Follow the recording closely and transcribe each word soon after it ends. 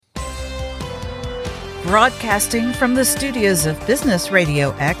Broadcasting from the studios of Business Radio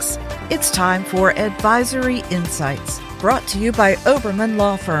X, it's time for Advisory Insights, brought to you by Oberman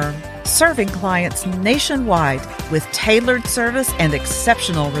Law Firm, serving clients nationwide with tailored service and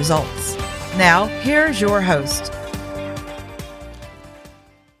exceptional results. Now, here's your host.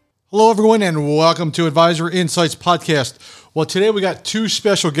 Hello, everyone, and welcome to Advisory Insights podcast. Well, today we got two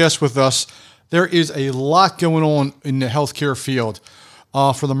special guests with us. There is a lot going on in the healthcare field.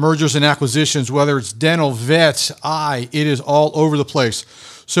 For the mergers and acquisitions, whether it's dental, vets, it is all over the place.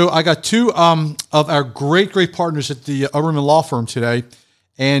 So I got two of our great partners at the Oberman Law Firm today,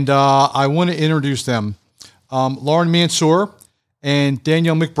 and I want to introduce them. Lauren Mansour and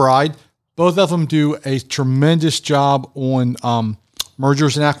Danielle McBride. Both of them do a tremendous job on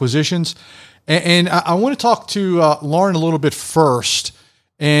mergers and acquisitions. And I want to talk to Lauren a little bit first.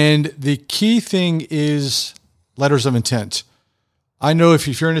 And the key thing is letters of intent. I know if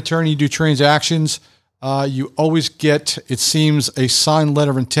you're an attorney, you do transactions, you always get, it seems, a signed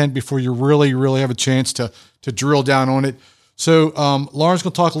letter of intent before you really have a chance to drill down on it. So Lauren's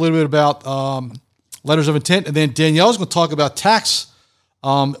going to talk a little bit about letters of intent, and then Danielle's going to talk about tax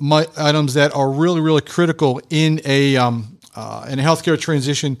items that are really critical in a healthcare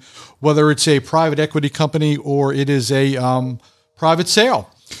transition, whether it's a private equity company or it is a private sale.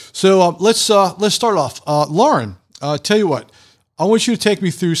 So let's start off. Lauren, tell you what. I want you to take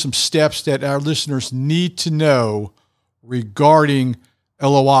me through some steps that our listeners need to know regarding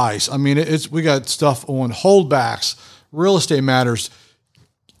LOIs. I mean, we got stuff on holdbacks, real estate matters.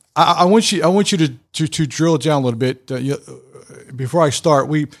 I want you to drill down a little bit. Before I start,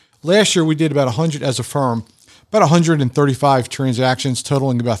 last year we did about 100 as a firm, about 135 transactions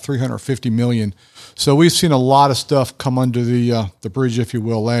totaling about $350 million. So we've seen a lot of stuff come under the bridge, if you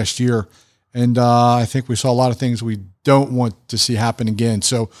will, last year. And I think we saw a lot of things we don't want to see happen again.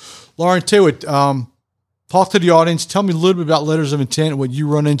 So, Lauren, tell you what, talk to the audience. Tell me a little bit about letters of intent, what you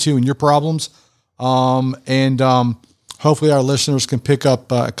run into and your problems. And hopefully our listeners can pick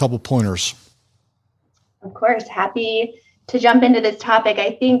up a couple pointers. Of course. Happy to jump into this topic.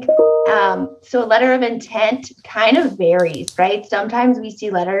 I think, so a letter of intent kind of varies, right? Sometimes we see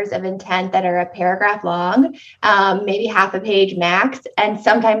letters of intent that are a paragraph long, maybe half a page max, and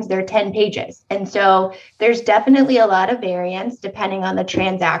sometimes they're 10 pages. And so there's definitely a lot of variance depending on the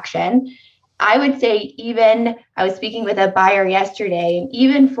transaction. I would say I was speaking with a buyer yesterday, and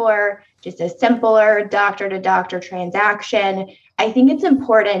even for just a simpler doctor-to-doctor transaction, I think it's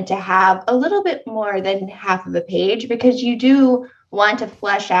important to have a little bit more than half of a page because you do want to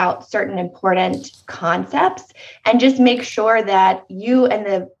flesh out certain important concepts and just make sure that you and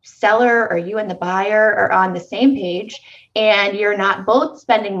the seller or you and the buyer are on the same page and you're not both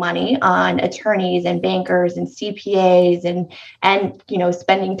spending money on attorneys and bankers and CPAs and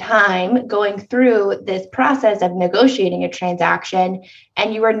spending time going through this process of negotiating a transaction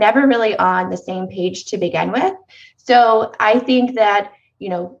and you were never really on the same page to begin with. So I think that,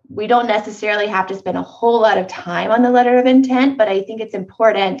 we don't necessarily have to spend a whole lot of time on the letter of intent, but I think it's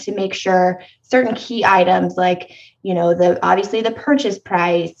important to make sure certain key items like, obviously the purchase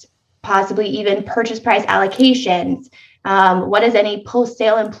price, possibly even purchase price allocations. What does any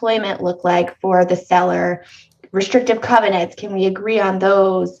post-sale employment look like for the seller? Restrictive covenants, can we agree on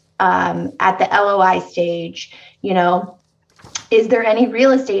those at the LOI stage? Is there any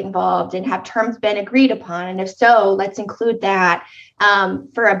real estate involved and have terms been agreed upon? And if so, let's include that.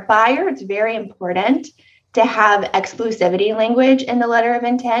 For a buyer, it's very important to have exclusivity language in the letter of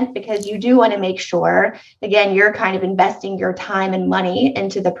intent because you do want to make sure, again, you're kind of investing your time and money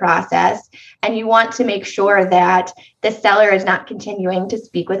into the process. And you want to make sure that the seller is not continuing to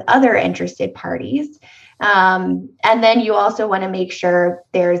speak with other interested parties. And then you also want to make sure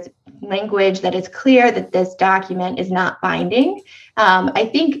there's language that is clear that this document is not binding. I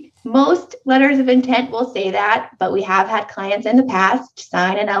think most letters of intent will say that, but we have had clients in the past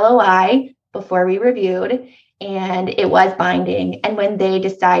sign an LOI before we reviewed, and it was binding. And when they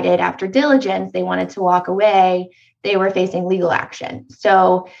decided after diligence they wanted to walk away, they were facing legal action.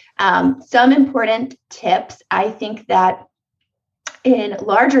 So some important tips, I think that in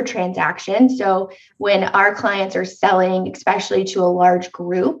larger transactions, so when our clients are selling, especially to a large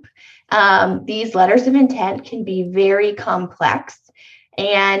group, these letters of intent can be very complex.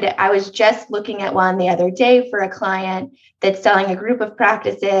 And I was just looking at one the other day for a client that's selling a group of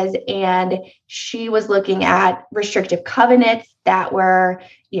practices, and she was looking at restrictive covenants that were,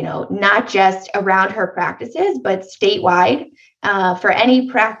 not just around her practices, but statewide for any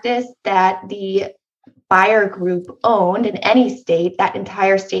practice that the buyer group owned in any state, that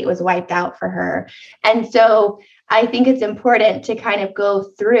entire state was wiped out for her. And so I think it's important to kind of go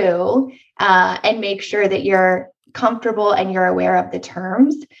through and make sure that you're comfortable and you're aware of the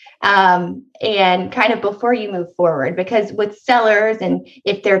terms and kind of before you move forward. Because with sellers, and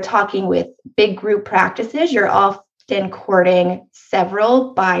if they're talking with big group practices, you're often courting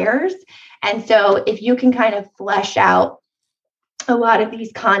several buyers. And so if you can kind of flesh out a lot of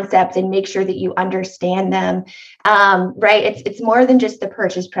these concepts and make sure that you understand them, right? It's more than just the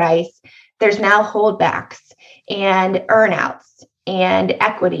purchase price. There's now holdbacks and earnouts and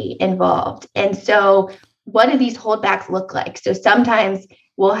equity involved. And so what do these holdbacks look like? So sometimes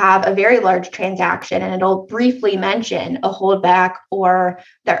we'll have a very large transaction and it'll briefly mention a holdback or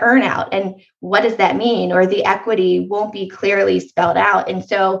the earnout. And what does that mean? Or the equity won't be clearly spelled out. And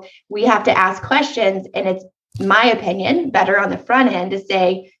so we have to ask questions, and it's, my opinion, better on the front end to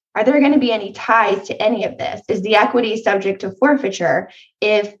say, are there going to be any ties to any of this? Is the equity subject to forfeiture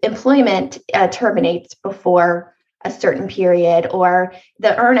if employment terminates before a certain period? Or the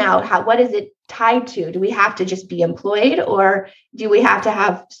earnout, what is it tied to? Do we have to just be employed, or do we have to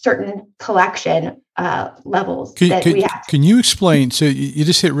have certain collection levels we have? Can you explain? So you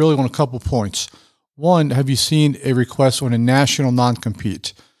just hit really on a couple points. One, have you seen a request on a national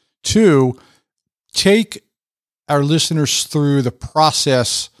non-compete? Two, take our listeners through the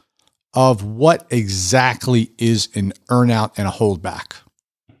process of what exactly is an earnout and a holdback.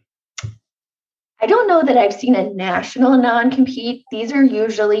 I don't know that I've seen a national non-compete. These are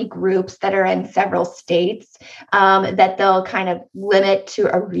usually groups that are in several states that they'll kind of limit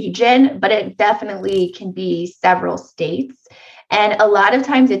to a region, but it definitely can be several states. And a lot of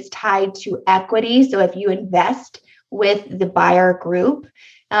times it's tied to equity. So if you invest with the buyer group,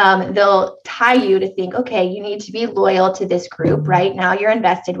 they'll tie you to think, okay, you need to be loyal to this group, right? Now you're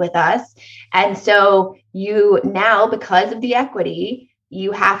invested with us. And so you now, because of the equity,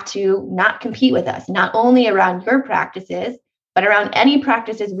 you have to not compete with us, not only around your practices, but around any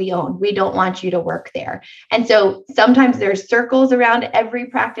practices we own. We don't want you to work there. And so sometimes there's circles around every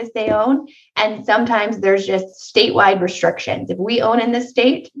practice they own. And sometimes there's just statewide restrictions. If we own in this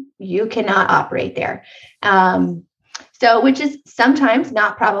state, you cannot operate there. Which is sometimes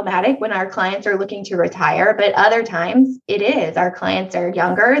not problematic when our clients are looking to retire, but other times it is. Our clients are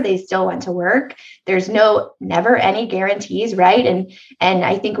younger, they still want to work. There's never any guarantees, right? And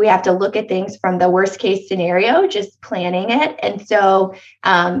I think we have to look at things from the worst case scenario, just planning it. And so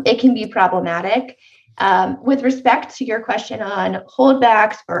it can be problematic. With respect to your question on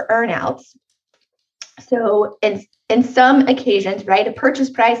holdbacks or earnouts, so in some occasions, right, a purchase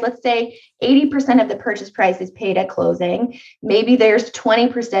price, let's say 80% of the purchase price is paid at closing. Maybe there's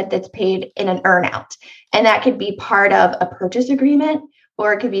 20% that's paid in an earnout. And that could be part of a purchase agreement,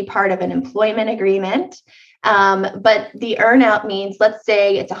 or it could be part of an employment agreement. But the earnout means, let's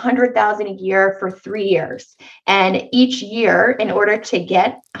say it's $100,000 a year for 3 years. And each year, in order to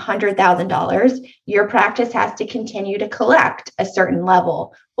get $100,000, your practice has to continue to collect a certain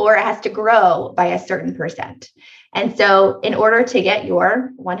level, or it has to grow by a certain percent. And so in order to get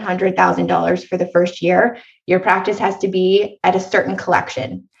your $100,000 for the first year, your practice has to be at a certain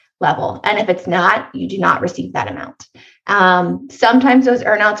collection level. And if it's not, you do not receive that amount. Sometimes those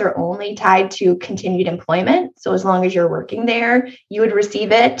earnouts are only tied to continued employment. So as long as you're working there, you would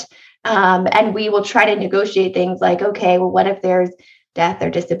receive it. And we will try to negotiate things like, okay, well, what if there's death or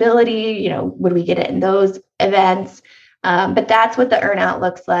disability? Would we get it in those events? But that's what the earnout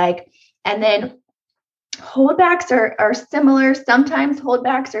looks like. And then holdbacks are similar. Sometimes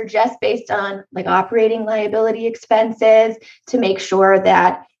holdbacks are just based on like operating liability expenses to make sure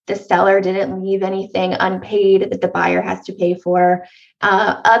that the seller didn't leave anything unpaid that the buyer has to pay for.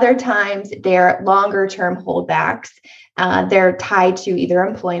 Other times they're longer term holdbacks. They're tied to either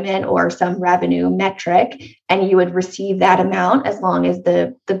employment or some revenue metric, and you would receive that amount as long as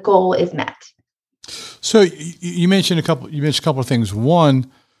the goal is met. So you mentioned a couple of things.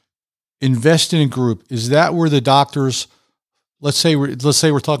 One, invest in a group. Is that where the doctors, let's say we're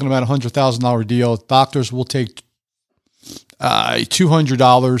talking about $100,000 deal, doctors will take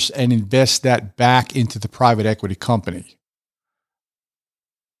 $200 and invest that back into the private equity company?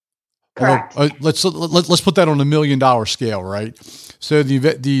 Correct. Let's put that on $1 million scale, right? So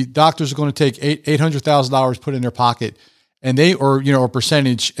the doctors are going to take $800,000 put in their pocket, and a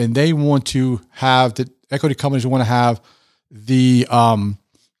percentage, and they want to have the equity companies want to have the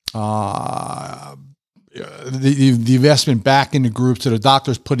investment back in the group. So the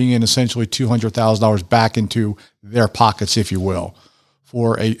doctor's putting in essentially $200,000 back into their pockets, if you will,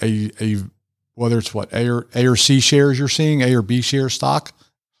 for a whether it's A or C shares you're seeing, A or B share stock.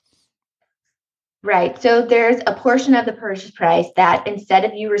 Right. So there's a portion of the purchase price that instead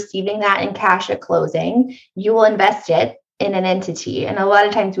of you receiving that in cash at closing, you will invest it in an entity. And a lot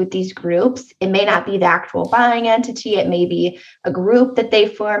of times with these groups, it may not be the actual buying entity. It may be a group that they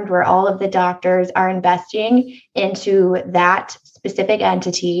formed where all of the doctors are investing into that specific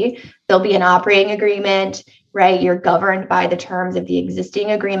entity. There'll be an operating agreement, right? You're governed by the terms of the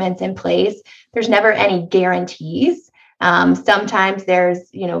existing agreements in place. There's never any guarantees. Sometimes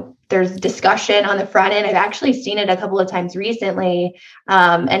there's discussion on the front end. I've actually seen it a couple of times recently,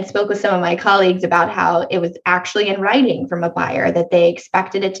 and spoke with some of my colleagues about how it was actually in writing from a buyer that they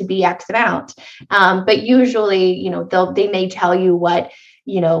expected it to be X amount. But usually, they may tell you what,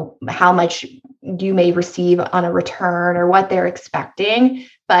 how much you may receive on a return or what they're expecting.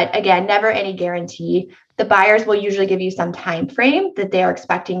 But again, never any guarantee. The buyers will usually give you some time frame that they are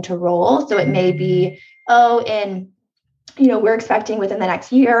expecting to roll. So it may be, we're expecting within the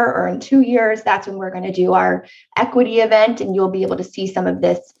next year or in 2 years, that's when we're going to do our equity event and you'll be able to see some of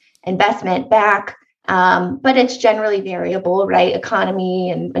this investment back. But it's generally variable, right?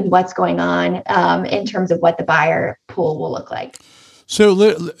 Economy and what's going on in terms of what the buyer pool will look like.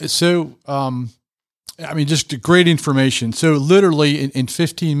 Just great information. So literally in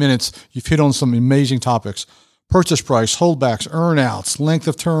 15 minutes, you've hit on some amazing topics: purchase price, holdbacks, earnouts, length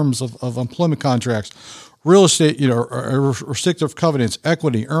of terms of employment contracts, real estate, restrictive covenants,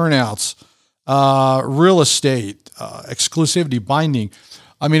 equity, earnouts, real estate, exclusivity, binding.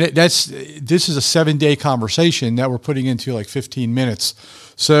 I mean, this is a 7-day conversation that we're putting into like 15 minutes.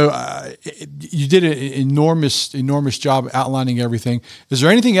 So you did an enormous job outlining everything. Is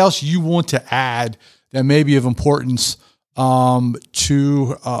there anything else you want to add that may be of importance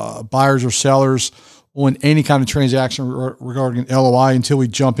to buyers or sellers on any kind of transaction regarding LOI until we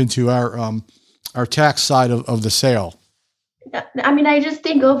jump into our tax side of the sale? I mean, I just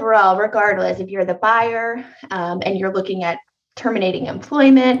think overall, regardless, if you're the buyer and you're looking at terminating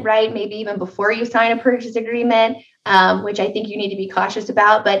employment, right? Maybe even before you sign a purchase agreement, which I think you need to be cautious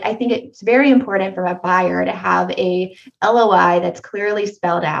about. But I think it's very important for a buyer to have a LOI that's clearly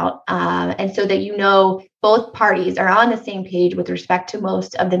spelled out. And so that, both parties are on the same page with respect to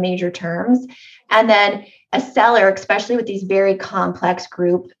most of the major terms. And then a seller, especially with these very complex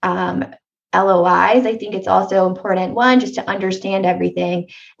group LOIs, I think it's also important, one, just to understand everything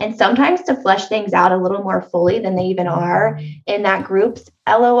and sometimes to flesh things out a little more fully than they even are in that group's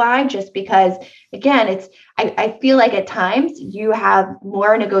LOI, just because, again, I feel like at times you have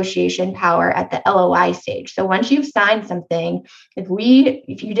more negotiation power at the LOI stage. So once you've signed something, if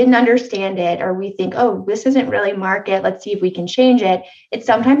you didn't understand it, or we think, oh, this isn't really market, let's see if we can change it, it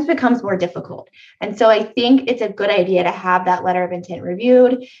sometimes becomes more difficult. And so I think it's a good idea to have that letter of intent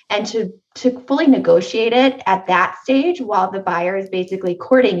reviewed and to fully negotiate it at that stage while the buyer is basically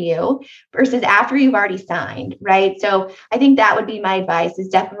courting you versus after you've already signed, right? So I think that would be my advice, is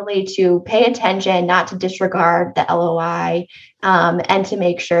definitely to pay attention, not to disregard the LOI, and to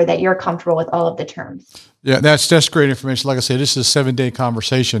make sure that you're comfortable with all of the terms. Yeah, that's great information. Like I said, this is a 7-day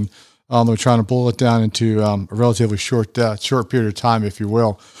conversation. We're trying to boil it down into a relatively short period of time, if you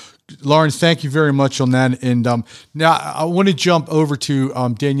will. Lauren, thank you very much on that. And now I want to jump over to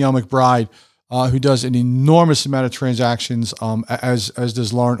Danielle McBride, who does an enormous amount of transactions, as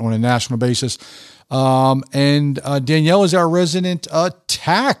does Lauren, on a national basis. And Danielle is our resident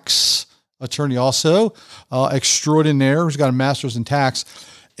tax attorney, also extraordinaire, who's got a master's in tax.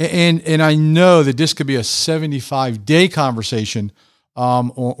 And I know that this could be a 75-day conversation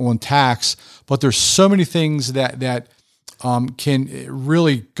on tax, but there's so many things that can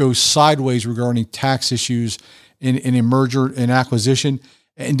really go sideways regarding tax issues in a merger and acquisition.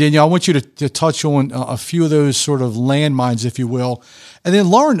 And Danielle, I want you to touch on a few of those sort of landmines, if you will. And then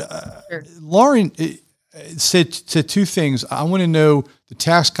Lauren, Sure. Lauren said two things. I want to know the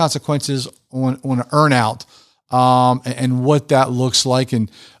tax consequences on an earnout, and what that looks like. And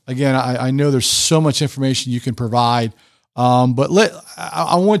again, I know there's so much information you can provide, but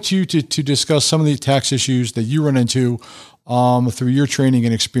I want you to discuss some of the tax issues that you run into through your training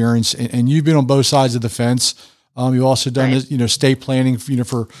and experience, and you've been on both sides of the fence. You've also done Right. this, estate planning,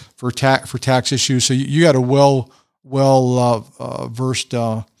 for tax issues. So you got a well versed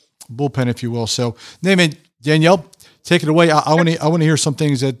bullpen, if you will. So, Danielle, take it away. I want to hear some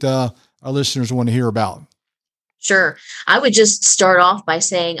things that our listeners want to hear about. Sure. I would just start off by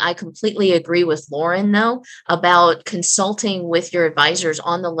saying I completely agree with Lauren, though, about consulting with your advisors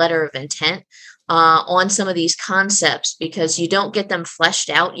on the letter of intent. on some of these concepts, because you don't get them fleshed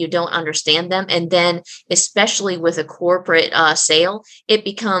out, you don't understand them. And then, especially with a corporate sale, it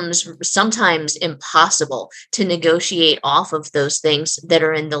becomes sometimes impossible to negotiate off of those things that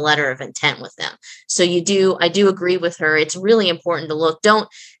are in the letter of intent with them. So I do agree with her. It's really important to look. Don't,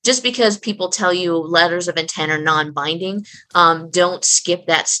 just because people tell you letters of intent are non-binding, don't skip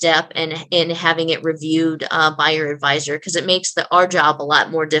that step and in having it reviewed by your advisor, because it makes our job a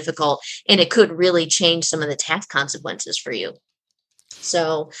lot more difficult, and it could really change some of the tax consequences for you.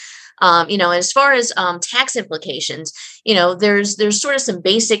 So, as far as tax implications, there's sort of some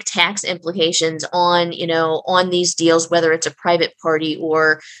basic tax implications on these deals, whether it's a private party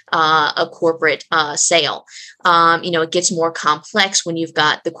or a corporate sale. It gets more complex when you've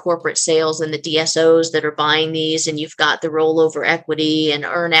got the corporate sales and the DSOs that are buying these, and you've got the rollover equity and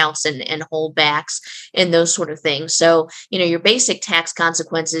earnouts and holdbacks and those sort of things. So, your basic tax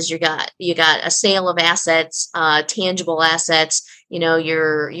consequences, you got a sale of assets, tangible assets,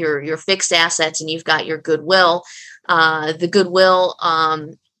 your fixed assets, and you've got your goodwill. The goodwill,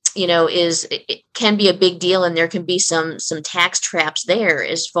 it can be a big deal, and there can be some tax traps there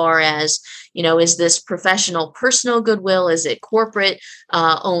as far as, is this professional personal goodwill? Is it corporate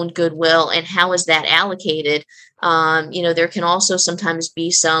owned goodwill? And how is that allocated? There can also sometimes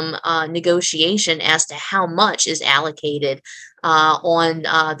be some negotiation as to how much is allocated on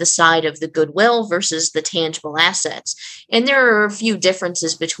the side of the goodwill versus the tangible assets. And there are a few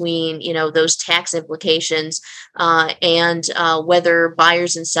differences between, those tax implications and whether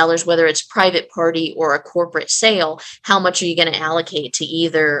buyers and sellers, whether it's private party or a corporate sale, how much are you going to allocate to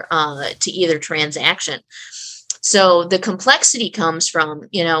either transaction? So the complexity comes from,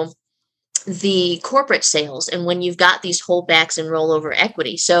 the corporate sales, and when you've got these holdbacks and rollover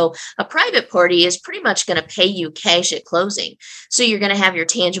equity. So a private party is pretty much going to pay you cash at closing. So you're going to have your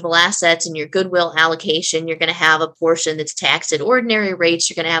tangible assets and your goodwill allocation. You're going to have a portion that's taxed at ordinary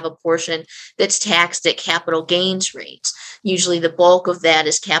rates. You're going to have a portion that's taxed at capital gains rates. Usually the bulk of that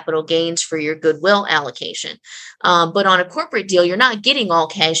is capital gains for your goodwill allocation. But on a corporate deal, you're not getting all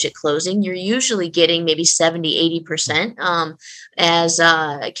cash at closing. You're usually getting maybe 70, 80% as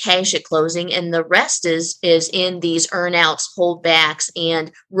cash at closing. And the rest is in these earnouts, holdbacks,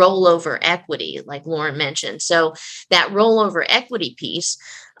 and rollover equity, like Lauren mentioned. So that rollover equity piece,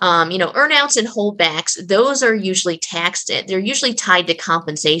 earnouts and holdbacks, those are usually taxed. They're usually tied to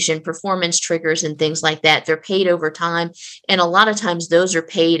compensation, performance triggers, and things like that. They're paid over time. And a lot of times those are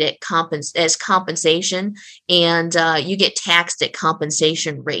paid as compensation, and you get taxed at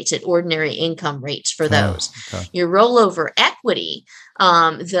compensation rates, at ordinary income rates for those. Okay. Your rollover equity,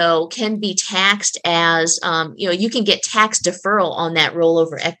 though, can be taxed as, you can get tax deferral on that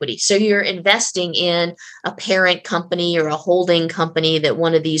rollover equity. So you're investing in a parent company or a holding company that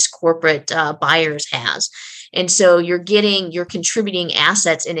one of these corporate buyers has. And so you're contributing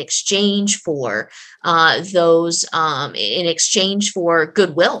assets in exchange for in exchange for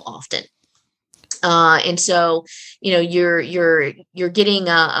goodwill often. And so, you're getting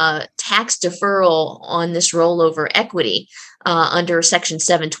a tax deferral on this rollover equity under Section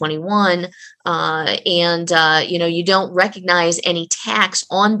 721. You don't recognize any tax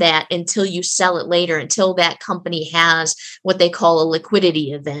on that until you sell it later, until that company has what they call a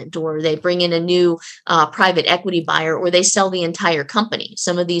liquidity event, or they bring in a new private equity buyer, or they sell the entire company.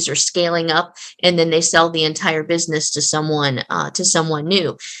 Some of these are scaling up, and then they sell the entire business to someone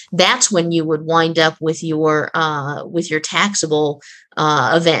new. That's when you would wind up with your taxable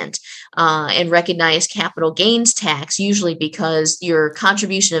event and recognize capital gains tax, usually because your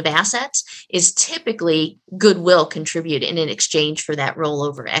contribution of assets is typically goodwill contributed in exchange for that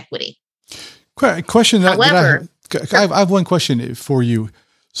rollover equity. Question that, However, I have one question for you.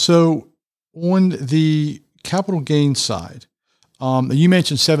 So on the capital gains side, you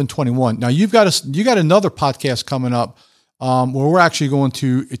mentioned 721. Now you got another podcast coming up where we're actually going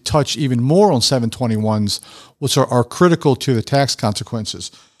to touch even more on 721s, which are critical to the tax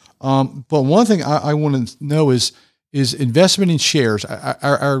consequences. But one thing I want to know is investment in shares.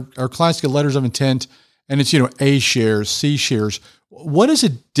 Our clients get letters of intent, and it's A shares, C shares. What is the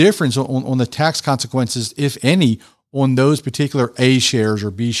difference on the tax consequences, if any, on those particular A shares or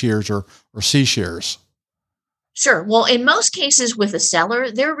B shares or C shares? Sure. Well, in most cases with a seller,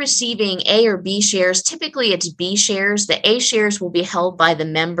 they're receiving A or B shares. Typically, it's B shares. The A shares will be held by the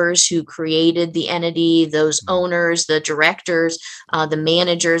members who created the entity, those owners, the directors, the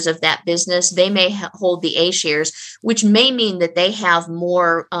managers of that business. They may hold the A shares, which may mean that they have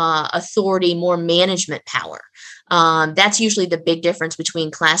more authority, more management power. That's usually the big difference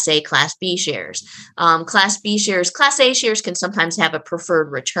between Class A, Class B shares. Class A shares can sometimes have a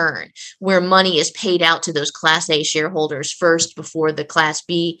preferred return where money is paid out to those Class A shareholders first before the Class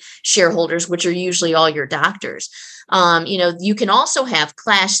B shareholders, which are usually all your doctors. You can also have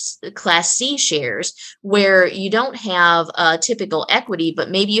Class C shares where you don't have a typical equity, but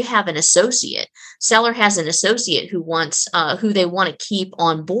maybe you have an associate. Seller has an associate who they want to keep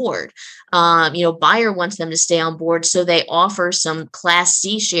on board. Buyer wants them to stay on board, so they offer some Class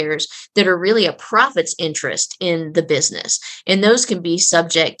C shares that are really a profits interest in the business, and those can be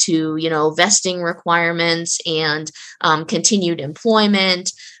subject to vesting requirements and continued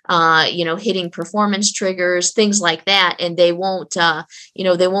employment. Hitting performance triggers, things like that. And they won't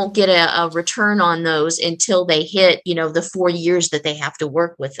get a return on those until they hit, the 4 years that they have to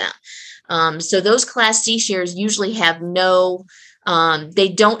work with them. So those Class C shares usually have they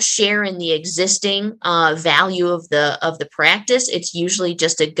don't share in the existing value of the practice. It's usually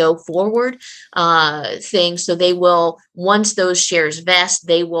just a go forward thing. So they will, once those shares vest,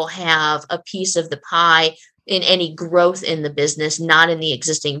 they will have a piece of the pie in any growth in the business, not in the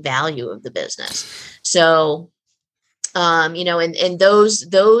existing value of the business. So, and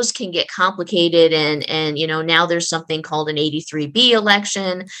those can get complicated, and now there's something called an 83B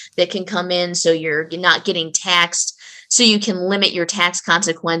election that can come in. So you're not getting taxed. So you can limit your tax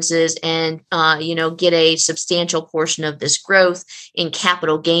consequences and, get a substantial portion of this growth in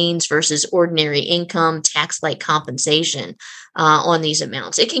capital gains versus ordinary income, tax-like compensation on these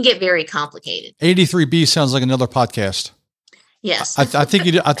amounts. It can get very complicated. 83B sounds like another podcast. Yes, I think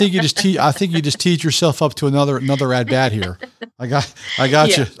you just teed yourself up to another ad bad here. I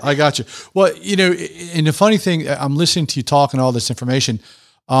got you. Well, and the funny thing, I'm listening to you talk and all this information,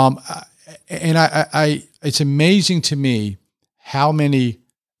 and I it's amazing to me how many,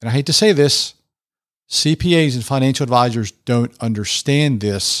 and I hate to say this, CPAs and financial advisors don't understand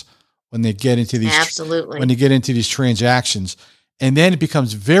this when they get into these transactions, and then it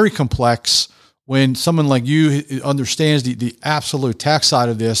becomes very complex when someone like you understands the absolute tax side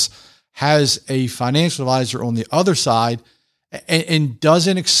of this, has a financial advisor on the other side, and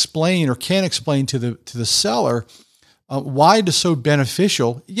doesn't explain or can't explain to the seller why it is so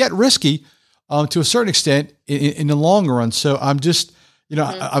beneficial yet risky to a certain extent in the long run. So I'm just,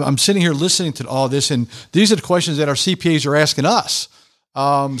 I'm sitting here listening to all this, and these are the questions that our CPAs are asking us.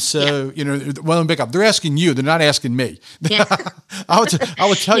 They're asking you, they're not asking me. Yeah. I would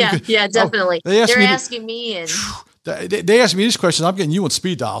tell you. Yeah, definitely. They're asking me, and they ask me these questions. I'm getting you on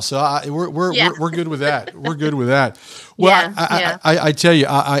speed dial. So we're good with that. We're good with that. Well, I tell you,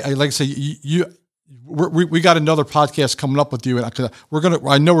 I like to say we got another podcast coming up with you, and I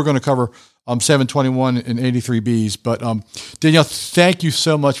know we're going to cover 721 and 83Bs, but Danielle, thank you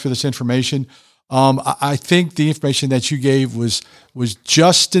so much for this information. I think the information that you gave was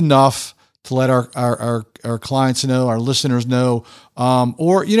just enough to let our clients know, our listeners know,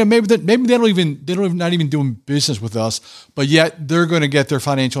 or maybe they don't not even doing business with us, but yet they're going to get their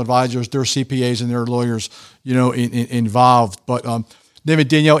financial advisors, their CPAs, and their lawyers, involved. But David,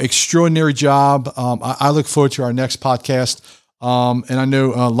 Danielle, extraordinary job. I look forward to our next podcast. And I know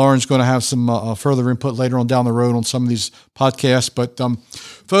Lauren's going to have some further input later on down the road on some of these podcasts. But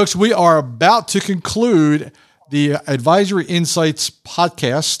folks, we are about to conclude the Advisory Insights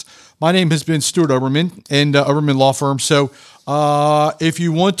podcast. My name has been Stuart Oberman and Oberman Law Firm. So if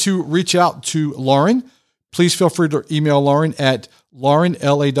you want to reach out to Lauren, please feel free to email Lauren at Lauren,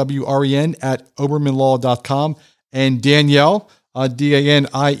 LAWREN, at obermanlaw.com, and Danielle, DANIELLE,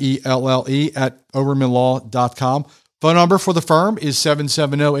 at obermanlaw.com. Phone number for the firm is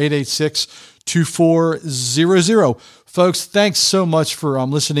 770-886-2400. Folks, thanks so much for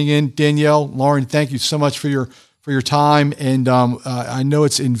listening in. Danielle, Lauren, thank you so much for your time, and I know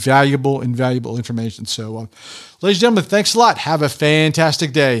it's invaluable information. So, ladies and gentlemen, thanks a lot. Have a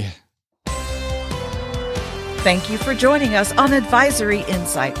fantastic day. Thank you for joining us on Advisory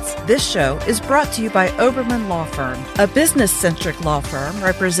Insights. This show is brought to you by Oberman Law Firm, a business-centric law firm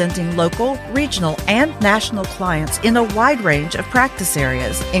representing local, regional, and national clients in a wide range of practice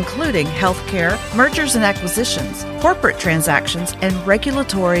areas, including healthcare, mergers and acquisitions, corporate transactions, and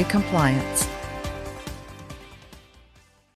regulatory compliance.